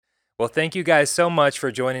Well, thank you guys so much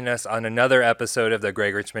for joining us on another episode of the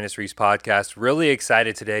Greg Rich Ministries podcast. Really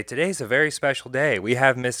excited today. Today's a very special day. We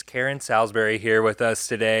have Miss Karen Salisbury here with us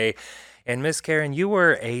today. And Miss Karen, you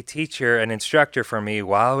were a teacher, an instructor for me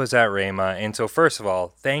while I was at Rhema. And so first of all,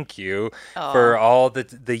 thank you for all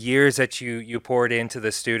the years that you poured into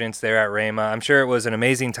the students there at Rhema. I'm sure it was an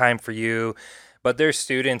amazing time for you. But there's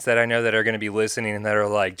students that I know that are going to be listening and that are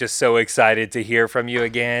like just so excited to hear from you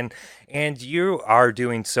again. And you are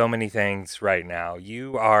doing so many things right now.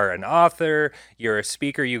 You are an author, you're a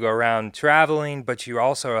speaker, you go around traveling, but you're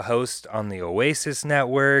also a host on the Oasis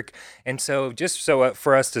Network. And so just so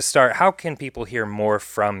for us to start, how can people hear more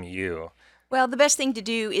from you? Well, the best thing to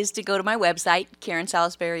do is to go to my website,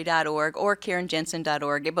 KarenSalisbury.org or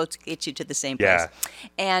KarenJensen.org. It both get you to the same place.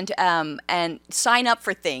 And sign up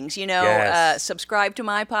for things, subscribe to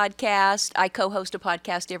my podcast. I co-host a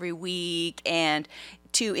podcast every week, and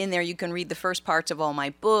in there you can read the first parts of all my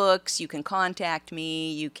books. You can contact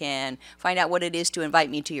me. You can find out what it is to invite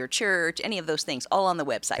me to your church. Any of those things, all on the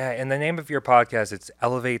website. Yeah, and the name of your podcast, it's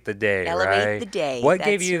Elevate the Day, Elevate the Day. What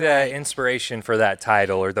gave you the inspiration for that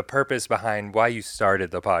title or the purpose behind why you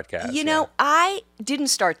started the podcast? You know, I didn't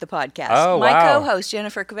start the podcast. Oh, my wow. co-host,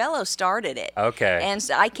 Jennifer Cavello, started it. Okay. And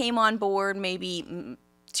so I came on board maybe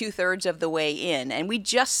 2/3 of the way in, and we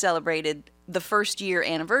just celebrated the first year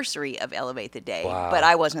anniversary of Elevate the Day, but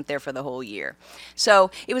I wasn't there for the whole year.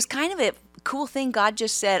 So it was kind of a cool thing. God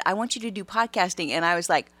just said, I want you to do podcasting. And I was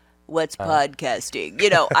like, what's podcasting?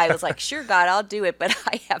 I was like, sure, God, I'll do it, but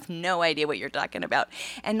I have no idea what you're talking about.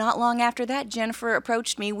 And not long after that, Jennifer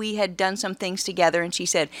approached me. We had done some things together, and she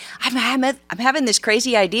said, I'm having this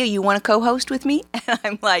crazy idea. You want to co-host with me? And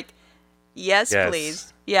I'm like, yes,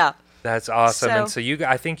 please. Yeah. That's awesome. And so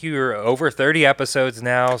I think you're over 30 episodes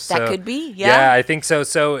now. So, that could be, yeah. Yeah, I think so.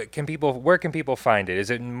 So where can people find it? Is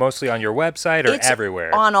it mostly on your website or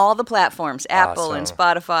everywhere? On all the platforms, Apple and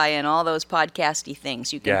Spotify and all those podcasty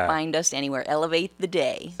things. You can find us anywhere. Elevate the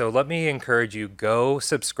Day. So let me encourage you, go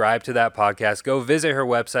subscribe to that podcast. Go visit her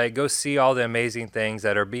website. Go see all the amazing things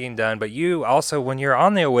that are being done. But you also, when you're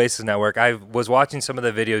on the Oasis Network, I was watching some of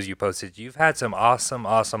the videos you posted. You've had some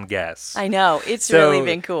awesome guests. I know. It's really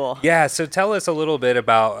been cool. Yeah, so tell us a little bit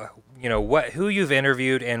about, who you've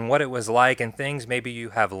interviewed and what it was like and things maybe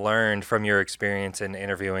you have learned from your experience in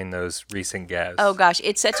interviewing those recent guests. Oh, gosh,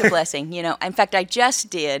 it's such a blessing. In fact, I just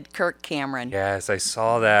did Kirk Cameron. Yes, I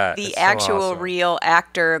saw that. The actual real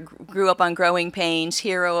actor, grew up on Growing Pains,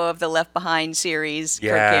 hero of the Left Behind series,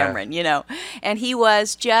 Kirk Cameron, And he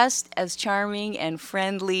was just as charming and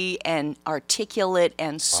friendly and articulate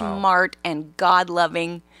and smart and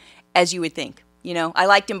God-loving as you would think. I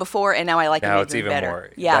liked him before, and now I like him even better. More.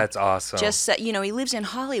 Yeah, that's awesome. Just he lives in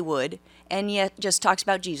Hollywood, and yet just talks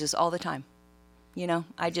about Jesus all the time.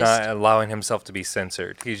 I just not allowing himself to be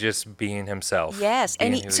censored. He's just being himself. Yes,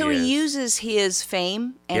 and he uses his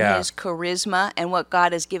fame and his charisma and what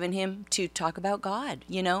God has given him to talk about God.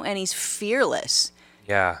 And he's fearless.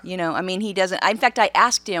 Yeah. He doesn't. In fact, I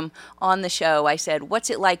asked him on the show, I said, what's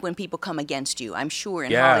it like when people come against you? I'm sure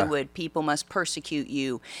in Hollywood, people must persecute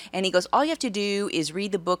you. And he goes, all you have to do is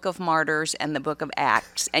read the Book of Martyrs and the Book of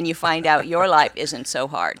Acts, and you find out your life isn't so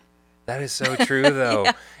hard. That is so true, though.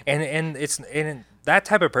 And that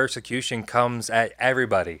type of persecution comes at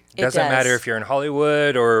everybody. It doesn't matter if you're in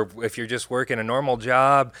Hollywood or if you're just working a normal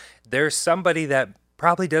job. There's somebody that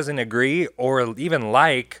probably doesn't agree or even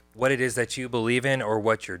like what it is that you believe in or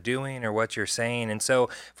what you're doing or what you're saying. And so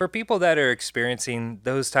for people that are experiencing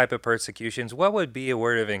those type of persecutions, what would be a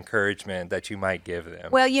word of encouragement that you might give them?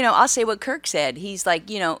 Well, I'll say what Kirk said. He's like,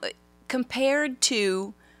 compared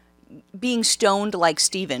to being stoned like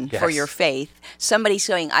Stephen for your faith, somebody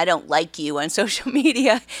saying, I don't like you on social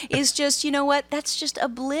media is just, that's just a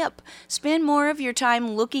blip. Spend more of your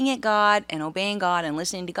time looking at God and obeying God and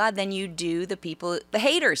listening to God than you do the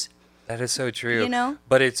haters. That is so true.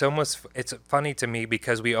 But it's funny to me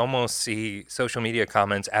because we almost see social media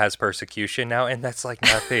comments as persecution now, and that's like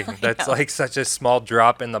nothing. That's like such a small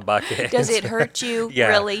drop in the bucket. Does it hurt you?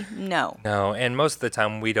 Really? No. No, and most of the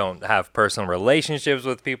time we don't have personal relationships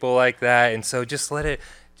with people like that, and so just let it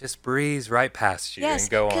just breeze right past you and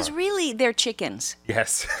go on. Because really, they're chickens.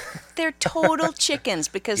 Yes. They're total chickens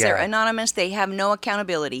because they're anonymous. They have no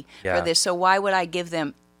accountability for this, so why would I give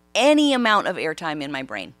them any amount of airtime in my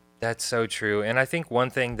brain? That's so true. And I think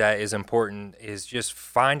one thing that is important is just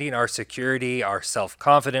finding our security, our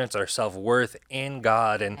self-confidence, our self-worth in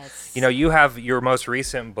God. And, you have your most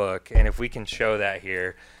recent book, and if we can show that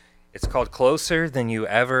here, it's called Closer Than You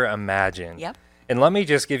Ever Imagined. Yep. And let me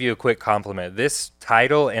just give you a quick compliment. This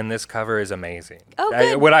title and this cover is amazing. Oh,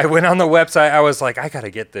 good. When I went on the website, I was like, I got to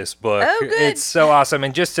get this book. Oh, good. It's so awesome.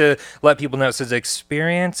 And just to let people know, it says,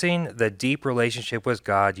 experiencing the deep relationship with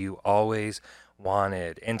God you always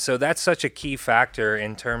wanted. And so that's such a key factor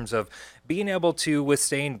in terms of being able to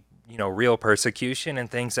withstand real persecution and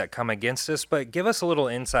things that come against us. But give us a little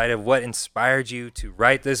insight of what inspired you to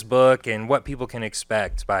write this book and what people can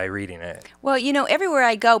expect by reading it. Well, everywhere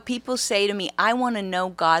I go, people say to me, I want to know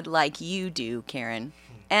God like you do, Karen.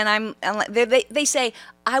 And they say,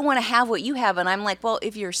 I want to have what you have. And I'm like, well,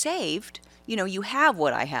 if you're saved, you have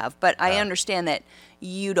what I have. But I understand that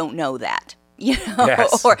you don't know that.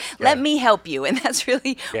 Yes. Or let me help you. And that's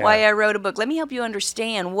really why I wrote a book. Let me help you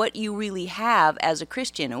understand what you really have as a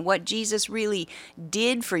Christian and what Jesus really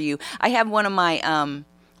did for you. I have one of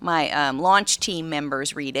my launch team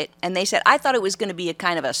members read it, and they said, I thought it was going to be a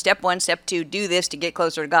kind of a step 1, step 2, do this to get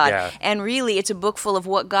closer to God. Yeah. And really, it's a book full of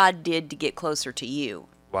what God did to get closer to you.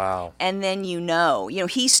 Wow. And then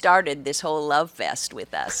he started this whole love fest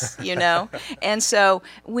with us, And so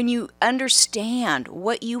when you understand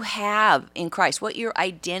what you have in Christ, what your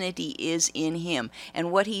identity is in him,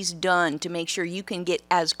 and what he's done to make sure you can get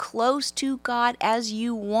as close to God as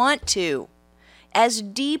you want to, as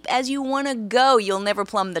deep as you want to go, you'll never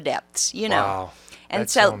plumb the depths, Wow. And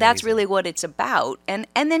That's so that's amazing. really what it's about. And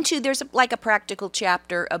then, too, there's a practical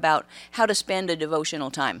chapter about how to spend a devotional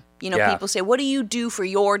time. People say, what do you do for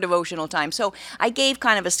your devotional time? So I gave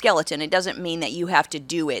kind of a skeleton. It doesn't mean that you have to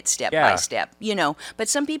do it step by step, But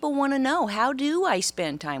some people want to know, how do I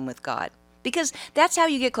spend time with God? Because that's how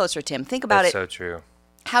you get closer to him. Think about it. That's so true.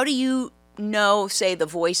 How do you know, say, the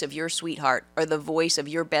voice of your sweetheart or the voice of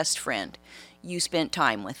your best friend? You spent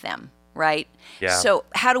time with them. Right? Yeah. So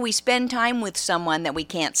how do we spend time with someone that we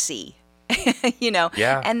can't see?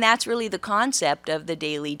 Yeah. And that's really the concept of the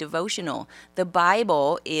daily devotional. The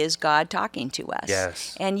Bible is God talking to us.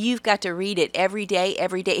 Yes. And you've got to read it every day,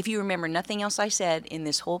 every day. If you remember nothing else I said in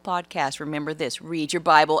this whole podcast, remember this: read your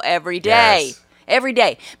Bible every day. Yes. Every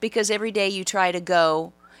day. Because every day you try to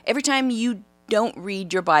go, every time you don't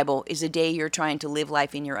read your Bible is a day you're trying to live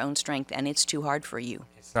life in your own strength, and it's too hard for you.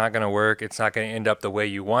 It's not going to work. It's not going to end up the way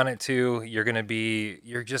you want it to.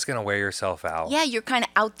 You're just going to wear yourself out. Yeah, you're kind of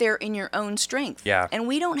out there in your own strength. Yeah. And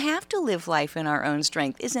we don't have to live life in our own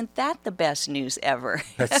strength. Isn't that the best news ever?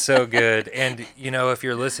 That's so good. And, if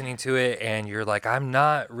you're listening to it and you're like, I'm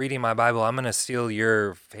not reading my Bible, I'm going to steal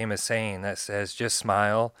your famous saying that says, just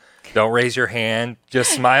smile. Don't raise your hand.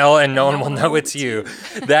 Just smile and no one will know it's you.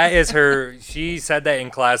 That is her. She said that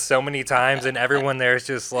in class so many times, and everyone there is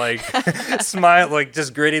just like smile, like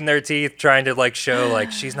just gritting their teeth, trying to like show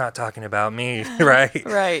like she's not talking about me, right?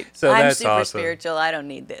 Right. So I'm that's super awesome. spiritual. I don't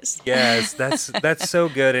need this. Yes, that's so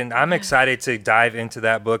good, and I'm excited to dive into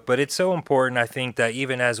that book. But it's so important, I think, that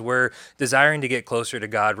even as we're desiring to get closer to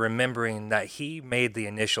God, remembering that He made the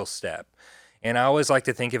initial step. And I always like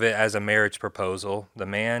to think of it as a marriage proposal. The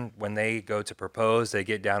man, when they go to propose, they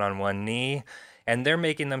get down on one knee, and they're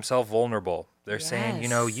making themselves vulnerable. They're saying,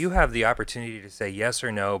 you have the opportunity to say yes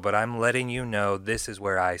or no, but I'm letting you know this is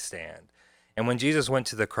where I stand. And when Jesus went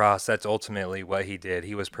to the cross, that's ultimately what he did.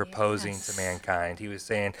 He was proposing to mankind. He was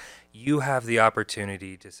saying, you have the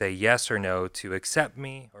opportunity to say yes or no, to accept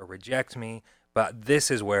me or reject me, but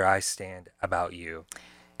this is where I stand about you.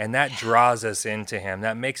 And that draws us into him.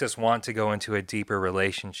 That makes us want to go into a deeper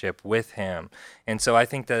relationship with him. And so I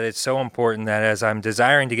think that it's so important that as I'm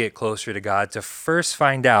desiring to get closer to God, to first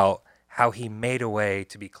find out how he made a way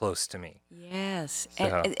to be close to me. Yes.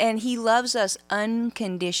 So. And he loves us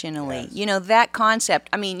unconditionally. Yes. That concept,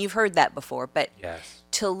 I mean, you've heard that before, but Yes.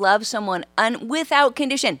 to love someone without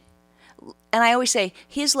condition. And I always say,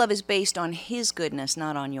 his love is based on his goodness,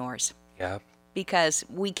 not on yours. Yep. Because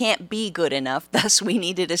we can't be good enough, thus we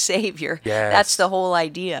needed a savior. Yes. That's the whole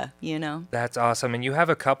idea, That's awesome. And you have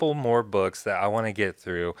a couple more books that I want to get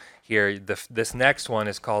through here. This next one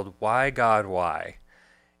is called Why God Why?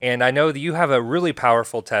 And I know that you have a really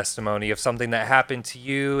powerful testimony of something that happened to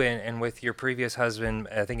you and with your previous husband.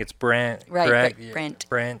 I think it's Brent, correct? Brent.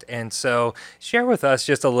 Brent. And so share with us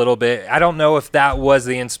just a little bit. I don't know if that was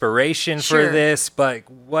the inspiration for this, but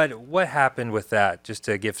what happened with that, just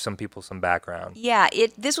to give some people some background? Yeah,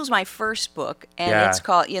 this was my first book, and it's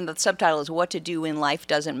called, the subtitle is What to Do When Life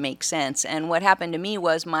Doesn't Make Sense. And what happened to me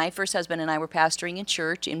was my first husband and I were pastoring a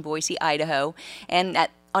church in Boise, Idaho, and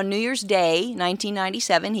on New Year's Day,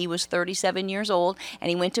 1997, he was 37 years old, and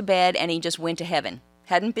he went to bed, and he just went to heaven.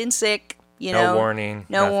 Hadn't been sick, No warning.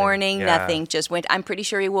 No warning, nothing. Just went. I'm pretty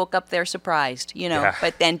sure he woke up there surprised,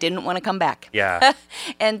 but then didn't want to come back. Yeah.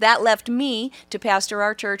 And that left me to pastor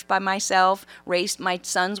our church by myself. Raised my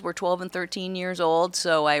sons were 12 and 13 years old,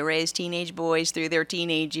 so I raised teenage boys through their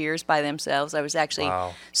teenage years by themselves. I was actually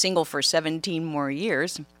single for 17 more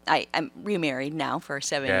years. I'm remarried now for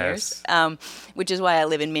 7 years, which is why I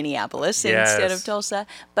live in Minneapolis instead of Tulsa.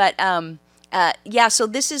 But so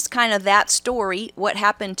this is kind of that story, what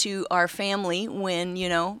happened to our family when,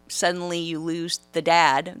 suddenly you lose the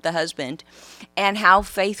dad, the husband, and how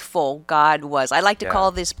faithful God was. I like to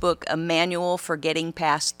call this book a manual for getting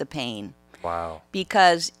past the pain. Wow.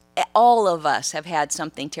 Because all of us have had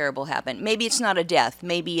something terrible happen. Maybe it's not a death.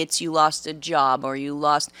 Maybe it's you lost a job or you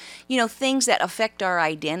lost, things that affect our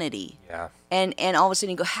identity. Yeah. And all of a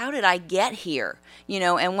sudden you go, how did I get here?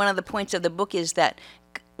 And one of the points of the book is that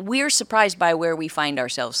we're surprised by where we find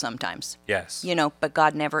ourselves sometimes. Yes. But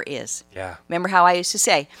God never is. Yeah. Remember how I used to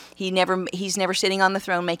say, he's never sitting on the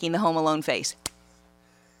throne making the Home Alone face.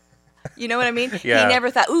 You know what I mean? Yeah. He never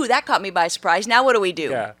thought, ooh, that caught me by surprise. Now what do we do?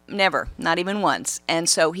 Yeah. Never. Not even once. And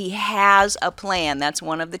so he has a plan. That's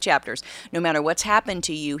one of the chapters. No matter what's happened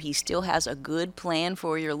to you, he still has a good plan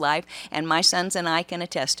for your life. And my sons and I can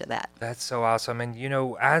attest to that. That's so awesome. And,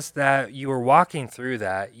 as you were walking through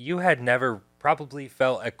that, you had never probably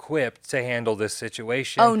felt equipped to handle this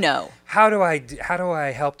situation. Oh, no. How do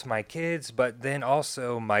I help my kids, but then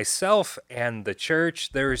also myself and the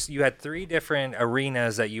church? You had 3 different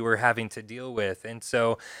arenas that you were having to deal with. And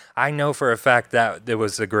so I know for a fact that there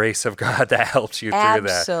was the grace of God that helped you through that.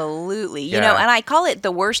 Absolutely. And I call it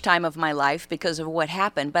the worst time of my life because of what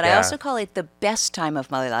happened, but I also call it the best time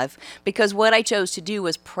of my life because what I chose to do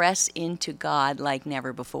was press into God like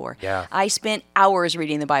never before. Yeah. I spent hours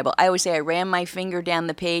reading the Bible. I always say I ran my finger down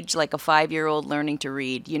the page like a 5-year-old learning to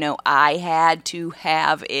read. I had to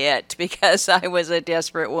have it because I was a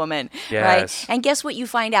desperate woman, right? And guess what you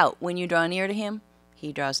find out when you draw near to him?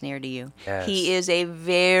 He draws near to you. Yes. He is a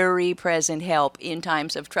very present help in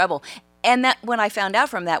times of trouble. And that when I found out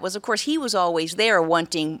from that was, of course, he was always there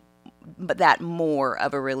wanting that more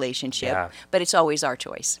of a relationship, but it's always our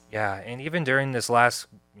choice. Yeah, and even during this last,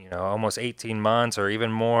 almost 18 months or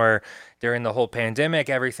even more during the whole pandemic,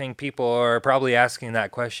 everything, people are probably asking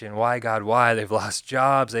that question, why, God, why? They've lost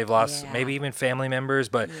jobs, they've lost maybe even family members,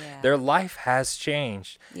 but their life has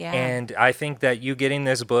changed. Yeah. And I think that you getting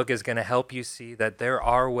this book is going to help you see that there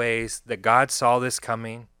are ways that God saw this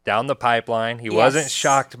coming down the pipeline. He wasn't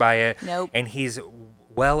shocked by it. Nope. And he's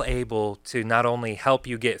well able to not only help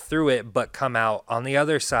you get through it, but come out on the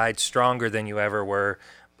other side stronger than you ever were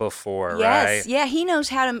before, right? Yeah, he knows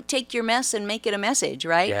how to take your mess and make it a message,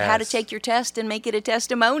 right? Yes. How to take your test and make it a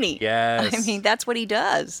testimony. Yes. I mean, that's what he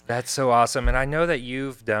does. That's so awesome. And I know that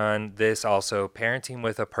you've done this also, Parenting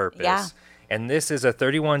with a Purpose. Yeah. And this is a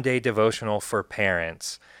 31-day devotional for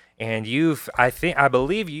parents. And I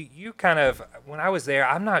believe you kind of, when I was there,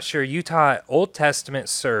 I'm not sure, you taught Old Testament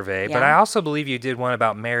survey, but I also believe you did one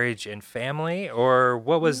about marriage and family, or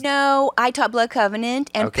what was? No, I taught Blood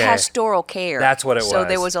Covenant and pastoral care. That's what it was. So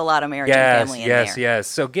there was a lot of marriage and family in there. Yes.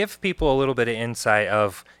 So give people a little bit of insight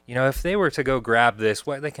of, if they were to go grab this,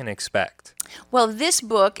 what they can expect. Well, this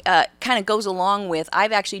book kind of goes along with,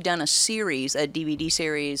 I've actually done a series, a DVD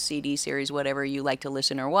series, CD series, whatever you like to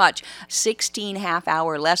listen or watch, 16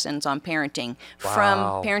 half-hour lessons on parenting, from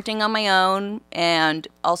parenting on my own and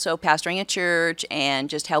also pastoring a church and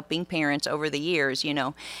just helping parents over the years,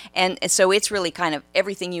 And so it's really kind of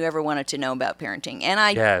everything you ever wanted to know about parenting. And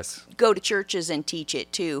I go to churches and teach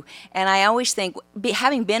it too. And I always think,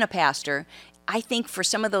 having been a pastor, I think for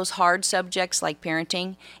some of those hard subjects like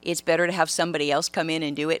parenting, it's better to have somebody else come in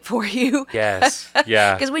and do it for you. Yes,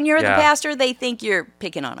 yeah. Because when you're the pastor, they think you're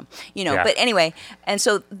picking on them, But anyway, and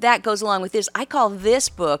so that goes along with this. I call this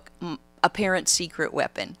book a parent's secret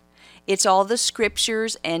weapon. It's all the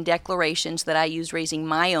scriptures and declarations that I use raising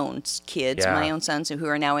my own kids, my own sons who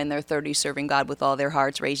are now in their 30s serving God with all their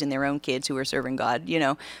hearts, raising their own kids who are serving God,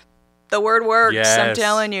 The word works, I'm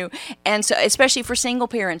telling you. And so, especially for single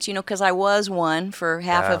parents, because I was one for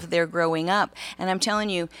half of their growing up. And I'm telling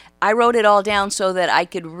you, I wrote it all down so that I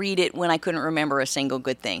could read it when I couldn't remember a single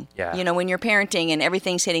good thing. Yeah. When you're parenting and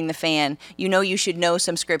everything's hitting the fan, you should know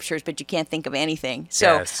some scriptures, but you can't think of anything.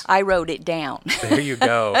 So I wrote it down. There you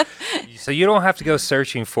go. So you don't have to go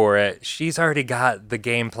searching for it. She's already got the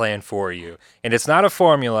game plan for you. And it's not a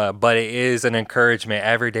formula, but it is an encouragement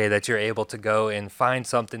every day that you're able to go and find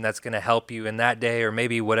something that's going to help you in that day or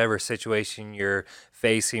maybe whatever situation you're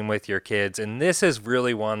facing with your kids. And this is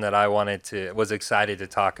really one that I was excited to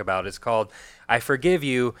talk about. It's called I Forgive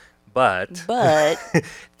You, But But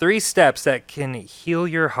 3 steps that can heal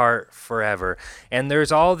your heart forever. And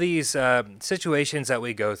there's all these situations that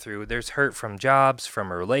we go through. There's hurt from jobs,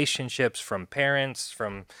 from relationships, from parents,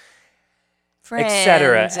 from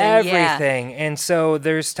etc. Everything. And so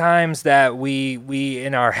there's times that we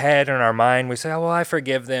in our head and our mind we say, oh, well, I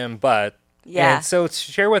forgive them, but and so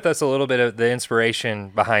share with us a little bit of the inspiration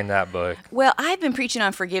behind that book. Well, I've been preaching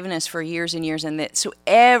on forgiveness for years and years, and so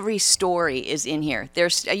every story is in here.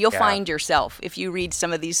 You'll find yourself if you read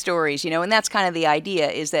some of these stories, and that's kind of the idea,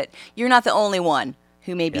 is that you're not the only one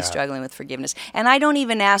who may be struggling with forgiveness. And I don't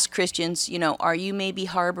even ask Christians, are you maybe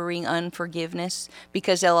harboring unforgiveness?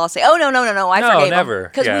 Because they'll all say, oh, no, I forgave never.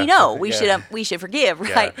 Because we know we should forgive,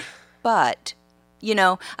 right? Yeah. But,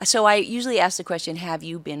 so I usually ask the question, have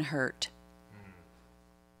you been hurt?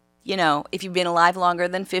 If you've been alive longer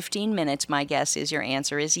than 15 minutes, my guess is your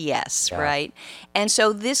answer is yes, right? And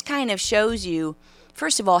so this kind of shows you,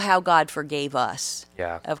 first of all, how God forgave us,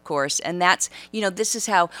 of course. And that's, this is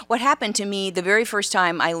what happened to me the very first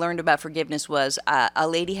time I learned about forgiveness was a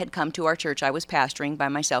lady had come to our church. I was pastoring by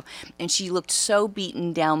myself, and she looked so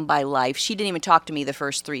beaten down by life. She didn't even talk to me the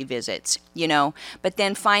first 3 visits, But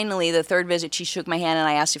then finally, the 3rd visit, she shook my hand, and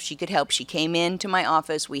I asked if she could help. She came into my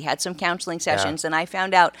office. We had some counseling sessions, and I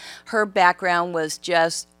found out her background was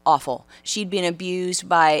just awful. She'd been abused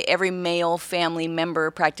by every male family member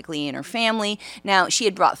practically in her family. Now, she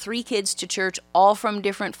had brought 3 kids to church, all from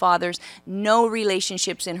different fathers. No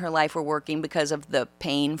relationships in her life were working because of the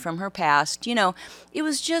pain from her past. It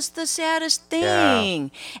was just the saddest thing.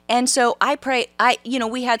 Yeah. And so I prayed,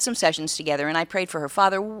 we had some sessions together, and I prayed for her.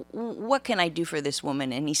 Father, what can I do for this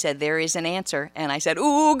woman? And he said, there is an answer. And I said,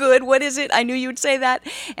 ooh, good. What is it? I knew you'd say that.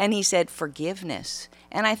 And he said, forgiveness.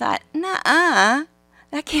 And I thought, nuh-uh.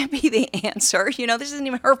 That can't be the answer. This isn't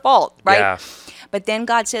even her fault, right? Yeah. But then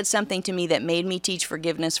God said something to me that made me teach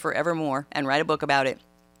forgiveness forevermore and write a book about it.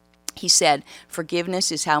 He said,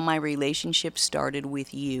 forgiveness is how my relationship started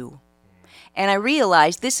with you. And I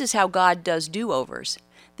realized this is how God does do-overs.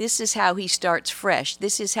 This is how he starts fresh.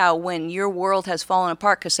 This is how when your world has fallen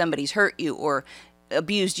apart because somebody's hurt you or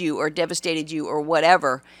abused you or devastated you or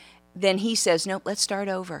whatever, then he says, nope, let's start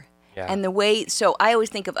over. Yeah. And so I always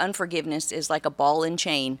think of unforgiveness as like a ball and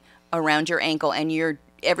chain around your ankle, and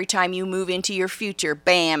every time you move into your future,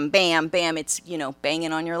 bam, bam, bam, it's,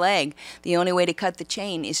 banging on your leg. The only way to cut the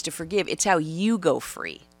chain is to forgive. It's how you go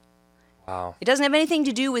free. Wow. It doesn't have anything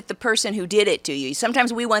to do with the person who did it to you.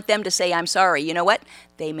 Sometimes we want them to say, I'm sorry. You know what?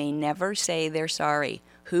 They may never say they're sorry.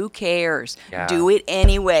 Who cares? Yeah. Do it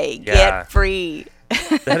anyway. Yeah. Get free.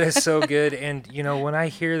 That is so good. And, when I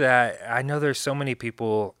hear that, I know there's so many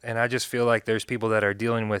people, and I just feel like there's people that are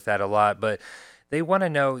dealing with that a lot, but they want to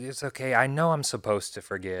know, it's okay, I know I'm supposed to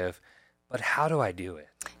forgive, but how do I do it?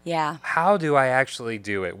 Yeah. How do I actually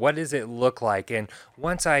do it? What does it look like? And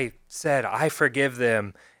once I said, I forgive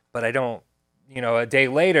them, but I don't, a day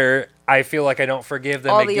later, I feel like I don't forgive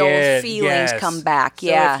them again. All the old feelings come back, So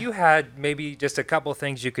if you had maybe just a couple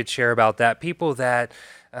things you could share about that, people that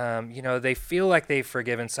they feel like they've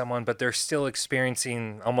forgiven someone, but they're still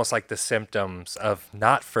experiencing almost like the symptoms of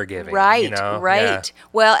not forgiving. Right, right. Yeah.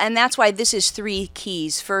 Well, and that's why this is 3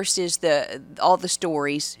 keys. First is all the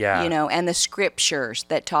stories, and the scriptures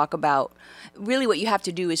that talk about. Really what you have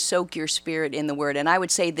to do is soak your spirit in the word. And I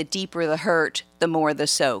would say the deeper the hurt, the more the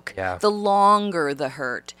soak. Yeah. The longer the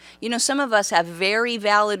hurt. Some of us have very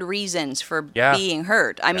valid reasons for being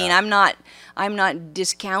hurt. I mean, I'm not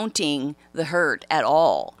discounting the hurt at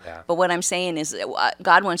all. Yeah. But what I'm saying is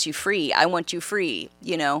God wants you free. I want you free,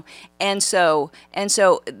 And so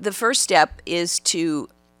the first step is to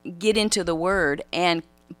get into the word and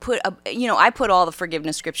I put all the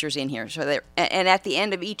forgiveness scriptures in here. And at the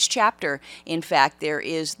end of each chapter, in fact, there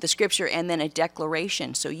is the scripture and then a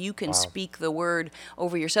declaration. So you can speak the word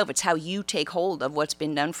over yourself. It's how you take hold of what's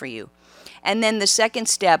been done for you. And then the second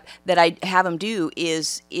step that I have them do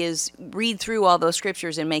is read through all those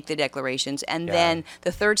scriptures and make the declarations. And then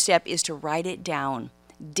the third step is to write it down.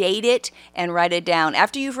 Date it and write it down.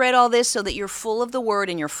 After you've read all this so that you're full of the word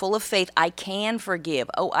and you're full of faith, I can forgive.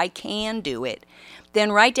 Oh, I can do it.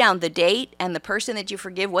 Then write down the date and the person that you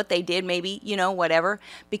forgive, what they did, maybe, whatever.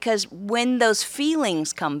 Because when those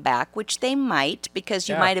feelings come back, which they might, because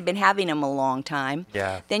you might have been having them a long time,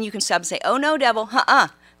 then you can stop and say, oh, no, devil,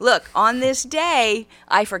 look, on this day,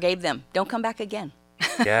 I forgave them. Don't come back again.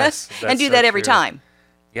 Yes. And do that every time.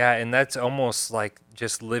 Yeah, and that's almost like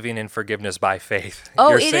just living in forgiveness by faith.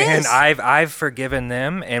 Oh, You're saying, I've forgiven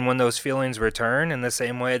them, and when those feelings return in the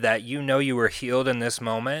same way that you were healed in this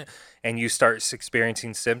moment, and you start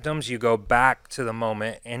experiencing symptoms, you go back to the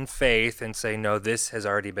moment in faith and say, no, this has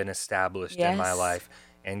already been established in my life.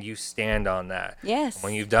 and you stand on that. Yes.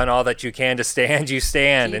 When you've done all that you can to stand, you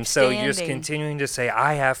stand. Keep and so standing. you're just continuing to say,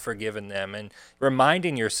 I have forgiven them, and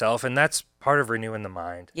reminding yourself, and that's part of renewing the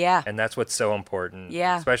mind. Yeah. And that's what's so important.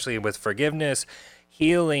 Yeah. Especially with forgiveness,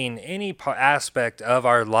 healing, any aspect of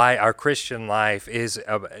our life, our Christian life is,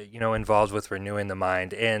 involved with renewing the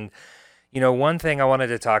mind. And, one thing I wanted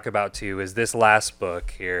to talk about too is this last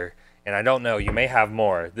book here. And I don't know, you may have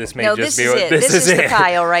more. This may just be what this is the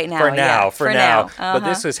pile right now. For now. Uh-huh. But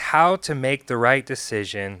this is how to make the right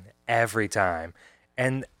decision every time.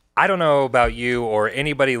 And I don't know about you or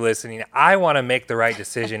anybody listening. I want to make the right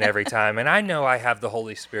decision every time. And I know I have the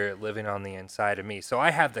Holy Spirit living on the inside of me. So I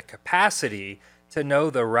have the capacity to know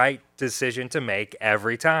the right decision to make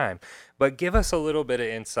every time. But give us a little bit of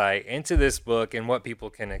insight into this book and what people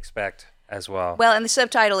can expect as well. Well, and the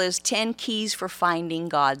subtitle is 10 Keys for Finding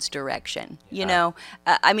God's Direction. Yeah.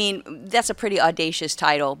 That's a pretty audacious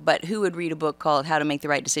title, but who would read a book called How to Make the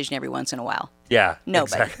Right Decision Every Once in a While? Yeah.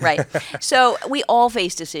 Nobody, exactly. right? So we all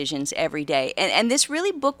face decisions every day. And this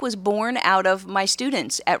really book was born out of my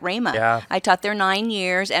students at Rhema. Yeah. I taught there 9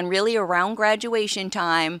 years, and really around graduation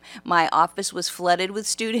time, my office was flooded with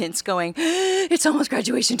students going, it's almost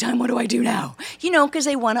graduation time, what do I do now? Because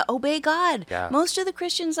they want to obey God. Yeah. Most of the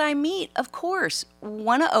Christians I meet, of course,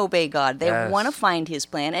 want to obey God. They want to find His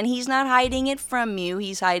plan, and He's not hiding it from you.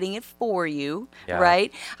 He's hiding it for you,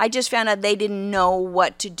 right? I just found out they didn't know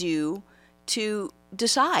what to do to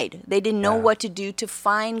decide. They didn't know what to do to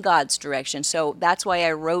find God's direction. So that's why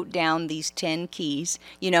I wrote down these 10 keys,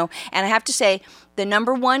 and I have to say the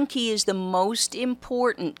number 1 key is the most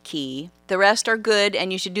important key. The rest are good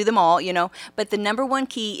and you should do them all, but the number 1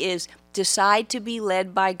 key is decide to be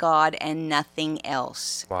led by God and nothing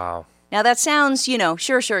else. Wow. Now that sounds,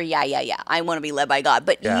 sure, yeah, I want to be led by God.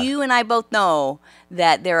 But you and I both know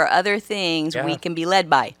that there are other things we can be led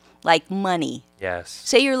by, like money. Yes.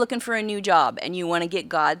 Say you're looking for a new job and you want to get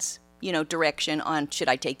God's, direction on should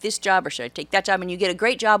I take this job or should I take that job, and you get a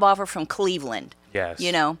great job offer from Cleveland. Yes.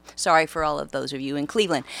 Sorry for all of those of you in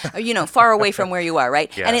Cleveland, far away from where you are,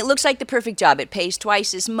 right? Yeah. And it looks like the perfect job. It pays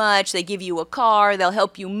twice as much. They give you a car. They'll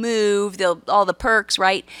help you move. All the perks,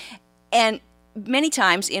 right? And many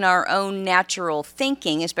times in our own natural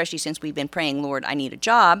thinking, especially since we've been praying, Lord, I need a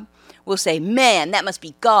job, we'll say, man, that must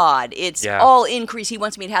be God. It's all increase. He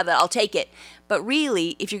wants me to have that. I'll take it. But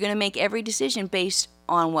really, if you're going to make every decision based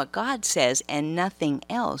on what God says and nothing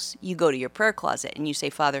else, you go to your prayer closet and you say,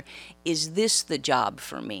 Father, is this the job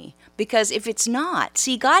for me? Because if it's not,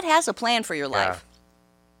 see, God has a plan for your life.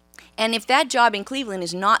 And if that job in Cleveland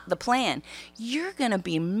is not the plan, you're going to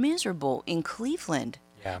be miserable in Cleveland.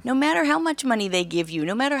 Yeah. No matter how much money they give you,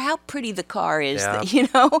 no matter how pretty the car is,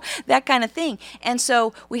 that kind of thing. And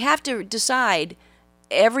so we have to decide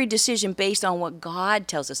every decision based on what God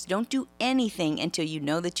tells us. Don't do anything until you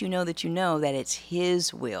know that it's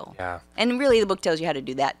His will. Yeah. And really the book tells you how to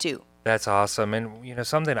do that too. That's awesome. And,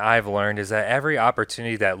 something I've learned is that every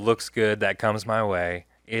opportunity that looks good that comes my way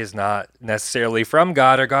is not necessarily from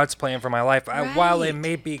God or God's plan for my life. Right. While it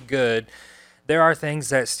may be good, there are things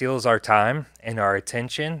that steals our time and our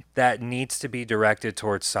attention that needs to be directed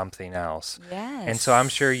towards something else. Yes. And so I'm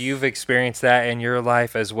sure you've experienced that in your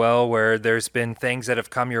life as well, where there's been things that have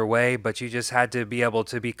come your way, but you just had to be able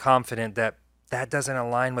to be confident that that doesn't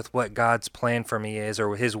align with what God's plan for me is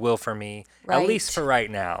or His will for me, at least for right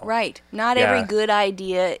now. Right. Not every good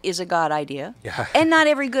idea is a God idea. Yeah. And not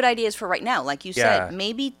every good idea is for right now. Like you said, Yeah.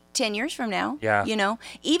 maybe 10 years from now, Yeah.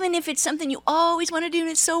 even if it's something you always want to do and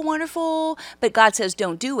it's so wonderful, but God says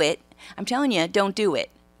don't do it, I'm telling you, don't do it.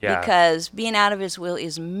 Yeah. Because being out of His will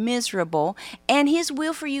is miserable, and His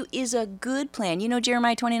will for you is a good plan.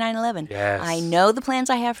 Jeremiah 29:11. Yes. I know the plans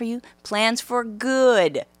I have for you, plans for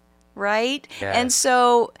good, right? Yes. And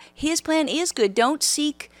so His plan is good. Don't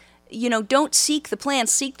seek the plan,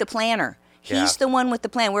 seek the planner. He's the one with the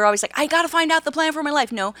plan. We're always like, I got to find out the plan for my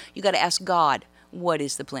life. No, you got to ask God, what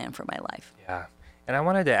is the plan for my life? Yeah. And I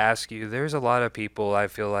wanted to ask you, there's a lot of people I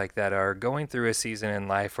feel like that are going through a season in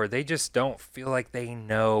life where they just don't feel like they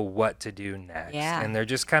know what to do next. Yeah. And they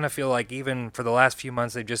just kind of feel like even for the last few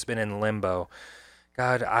months, they've just been in limbo.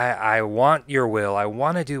 God, I want your will. I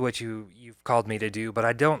want to do what you've called me to do, but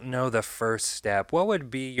I don't know the first step. What would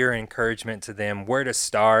be your encouragement to them, where to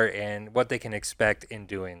start and what they can expect in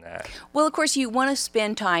doing that? Well, of course, you want to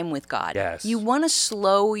spend time with God. Yes. You want to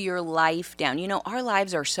slow your life down. Our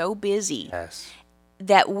lives are so busy. Yes.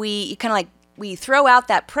 That we kind of like we throw out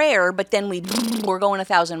that prayer, but then we're going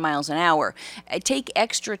 1,000 miles an hour. Take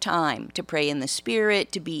extra time to pray in the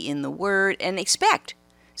Spirit, to be in the Word, and expect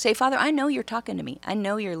Say, Father, I know you're talking to me. I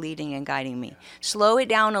know you're leading and guiding me. Slow it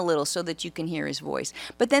down a little so that you can hear his voice.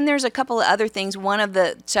 But then there's a couple of other things. One of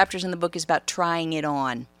the chapters in the book is about trying it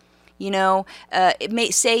on. It may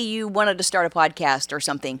say you wanted to start a podcast or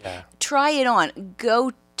something. Yeah. Try it on.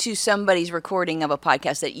 Go to somebody's recording of a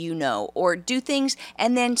podcast that you know, or do things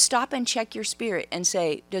and then stop and check your spirit and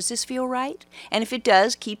say, does this feel right? And if it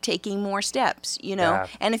does, keep taking more steps, Yeah.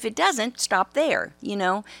 And if it doesn't, stop there,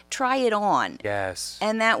 try it on. Yes.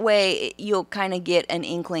 And that way you'll kind of get an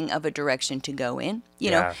inkling of a direction to go in,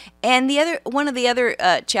 Yeah. And one of the other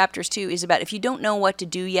chapters too is about if you don't know what to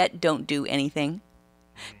do yet, don't do anything.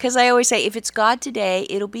 Because I always say, if it's God today,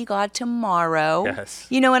 it'll be God tomorrow. Yes.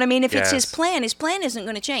 You know what I mean? If Yes. it's His plan isn't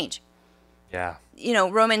going to change. Yeah.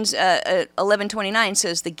 Romans 11:29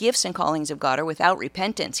 says the gifts and callings of God are without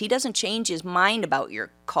repentance. He doesn't change his mind about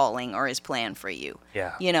your calling or his plan for you.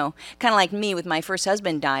 Yeah. Kind of like me with my first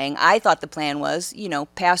husband dying. I thought the plan was,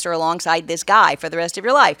 pastor alongside this guy for the rest of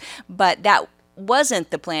your life. But that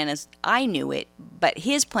wasn't the plan as I knew it. But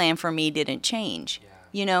his plan for me didn't change.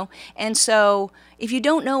 Yeah. And so if you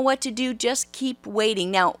don't know what to do, just keep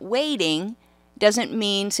waiting. Now, waiting doesn't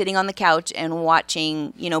mean sitting on the couch and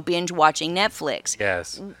watching, binge watching Netflix.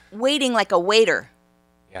 Yes. Waiting like a waiter.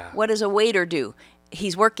 Yeah. What does a waiter do?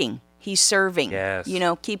 He's working. He's serving. Yes.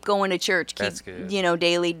 Keep going to church. Keep, That's good.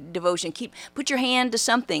 Daily devotion. Put your hand to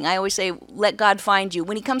something. I always say, let God find you.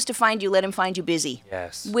 When he comes to find you, let him find you busy.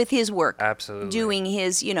 Yes. With his work. Absolutely. Doing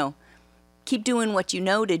his, keep doing what you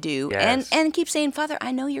know to do. Yes. And keep saying, Father,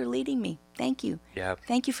 I know you're leading me. Thank you. Yep.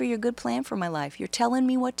 Thank you for your good plan for my life. You're telling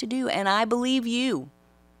me what to do, and I believe you.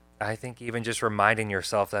 I think even just reminding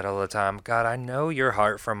yourself that all the time, God, I know your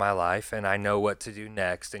heart for my life, and I know what to do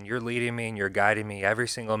next, and you're leading me and you're guiding me every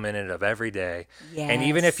single minute of every day. Yes. And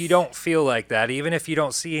even if you don't feel like that, even if you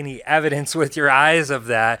don't see any evidence with your eyes of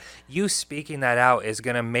that, you speaking that out is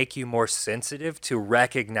going to make you more sensitive to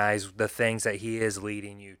recognize the things that he is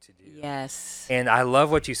leading you to do. Yes. And I love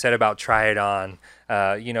what you said about try it on,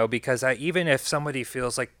 because even if somebody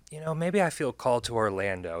feels like, maybe I feel called to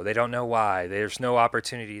Orlando. They don't know why. There's no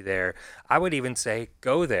opportunity there. I would even say,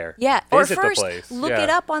 go there. Yeah. Visit or first, the place. look Yeah. it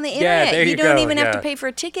up on the Yeah, internet. there you you don't go. even have to Yeah. pay for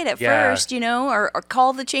a ticket at Yeah. first, or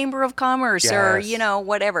call the Chamber of Commerce or, Yes.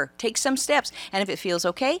 whatever. Take some steps. And if it feels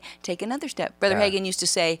okay, take another step. Brother Yeah. Hagin used to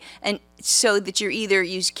say, and so that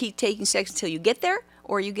you keep taking steps until you get there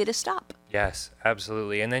or you get a stop. Yes,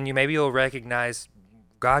 absolutely. And then you'll recognize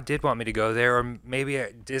God did want me to go there, or maybe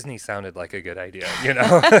Disney sounded like a good idea,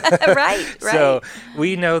 Right. So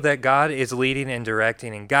we know that God is leading and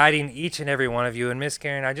directing and guiding each and every one of you. And Miss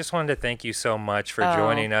Karen, I just wanted to thank you so much for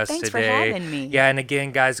joining us thanks today. for having me. Yeah, and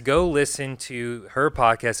again, guys, go listen to her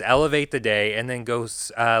podcast, Elevate the Day, and then go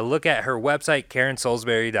look at her website,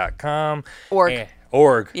 KarenSalisbury.com.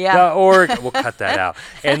 Org. Yeah. .org. We'll cut that out.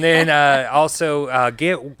 And then also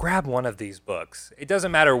grab one of these books. It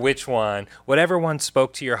doesn't matter which one, whatever one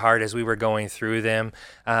spoke to your heart as we were going through them.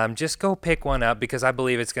 Just go pick one up because I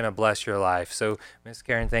believe it's going to bless your life. So, Miss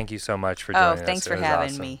Karen, thank you so much for joining us. Thanks for It was having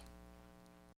awesome. me.